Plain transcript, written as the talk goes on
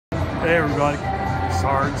Hey everybody,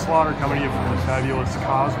 Sergeant Slaughter coming to you from the fabulous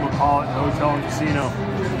Cosmopolitan Hotel and Casino,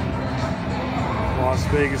 Las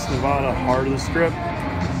Vegas, Nevada, heart of the Strip.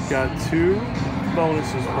 Got two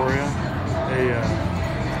bonuses for you. A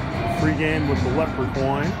free game with the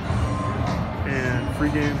Lepracoin and free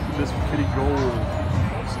game with this kitty gold.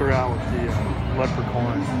 Start out with the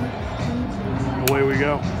Lepracoin. Away we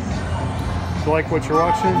go. If you like what you're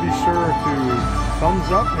watching, be sure to thumbs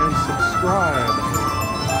up and subscribe.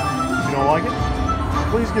 If you don't like it,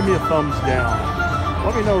 please give me a thumbs down.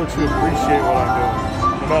 Let me know that you appreciate what I'm doing,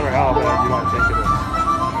 no matter how bad you might think it is.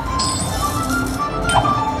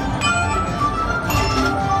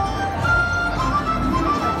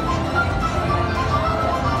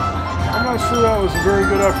 I'm not sure that was a very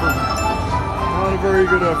good effort. Not a very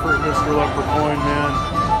good effort, Mr. Lepracoin,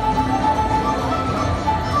 man.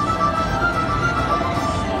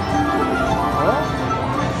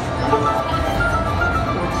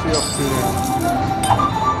 He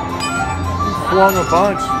flung a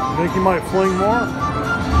bunch. You think he might fling more?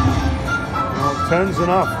 Well, 10's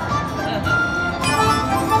enough.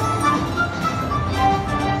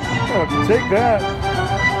 Oh, if you take that,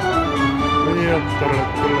 then you dancing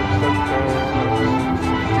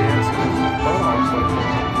his butt off like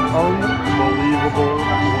that. Unbelievable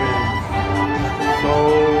win. So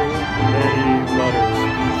many letters.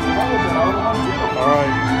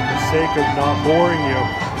 Alright, for the sake of not boring you,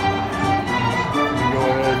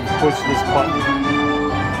 push this button.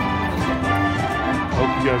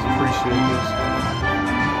 Hope you guys appreciate this.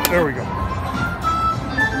 There we go.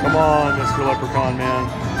 Come on, Mr. Leprechaun, man.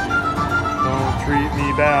 Don't treat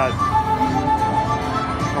me bad.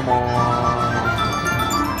 Come on.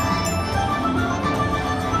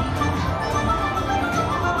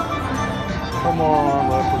 Come on,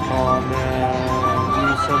 Leprechaun, man. Do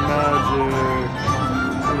some magic.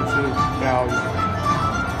 This is value.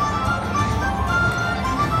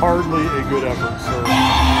 Hardly a good effort, sir. Oh,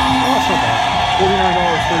 that's not bad.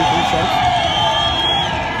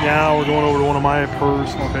 $49.33. Now we're going over to one of my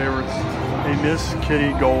personal favorites, a Miss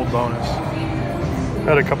Kitty Gold bonus.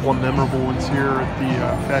 Had a couple of memorable ones here at the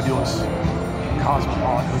fabulous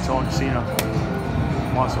Cosmopolitan Hotel and Casino,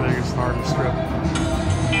 Las Vegas, heart of the Strip.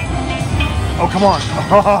 Oh, come on.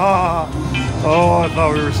 Oh, I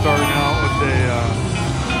thought we were starting out with a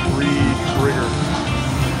re-trigger,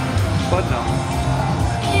 but no.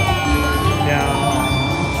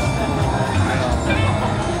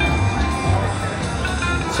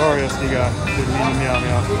 Sorry, SD guy. Didn't mean to meow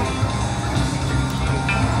meow.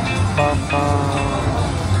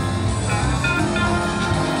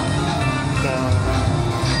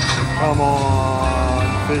 Come on,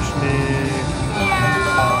 fish me.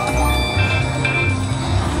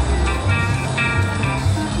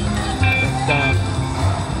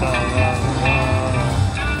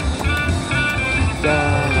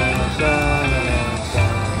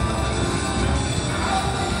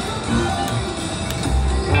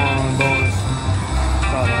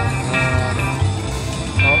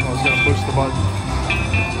 Push the button.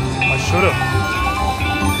 I should have.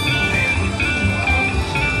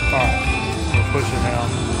 Alright, we'll push it now.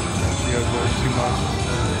 You guys work too much.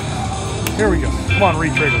 Here we go. Come on,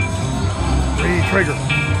 re-trigger. Re-trigger.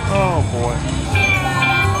 Oh boy.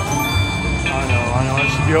 I know. I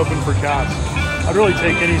should be open for cats. I'd really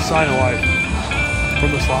take any sign of life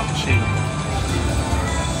from the slot machine.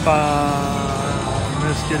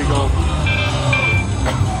 Miss Kitty Gold.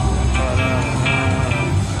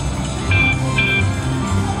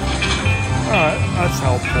 Alright, that's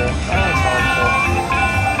helpful. That's helpful.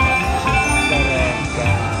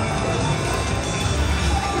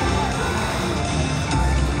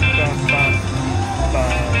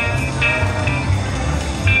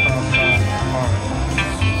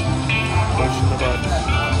 Pushing the button.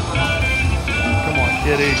 Come on,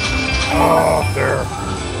 kitty. Oh, there.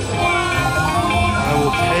 I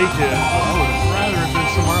will take it. I would have rather it been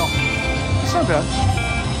somewhere else. It's not bad.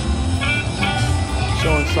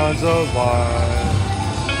 Showing signs of life.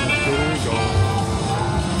 Here we go.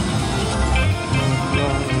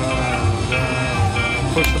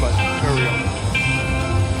 Push the button. There we go.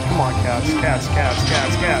 Come on, cats. Cats.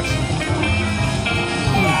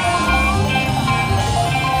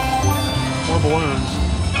 More balloons.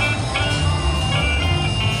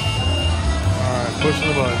 Alright, pushing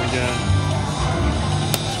the button again.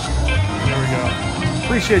 There we go.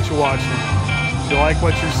 Appreciate you watching. If you like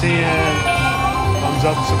what you're seeing, thumbs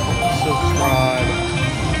up, subscribe.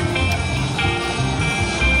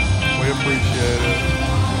 We appreciate it.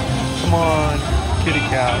 Come on, kitty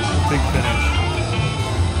cat. Big finish.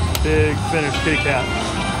 Big finish, kitty cat.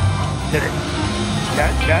 Hit it.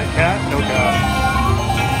 Cat, no cat.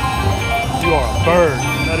 bird.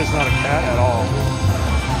 That is not a cat at all.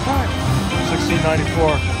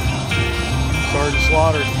 1694. Sergeant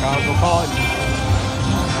Slaughter, Cosmopolitan.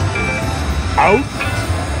 Out.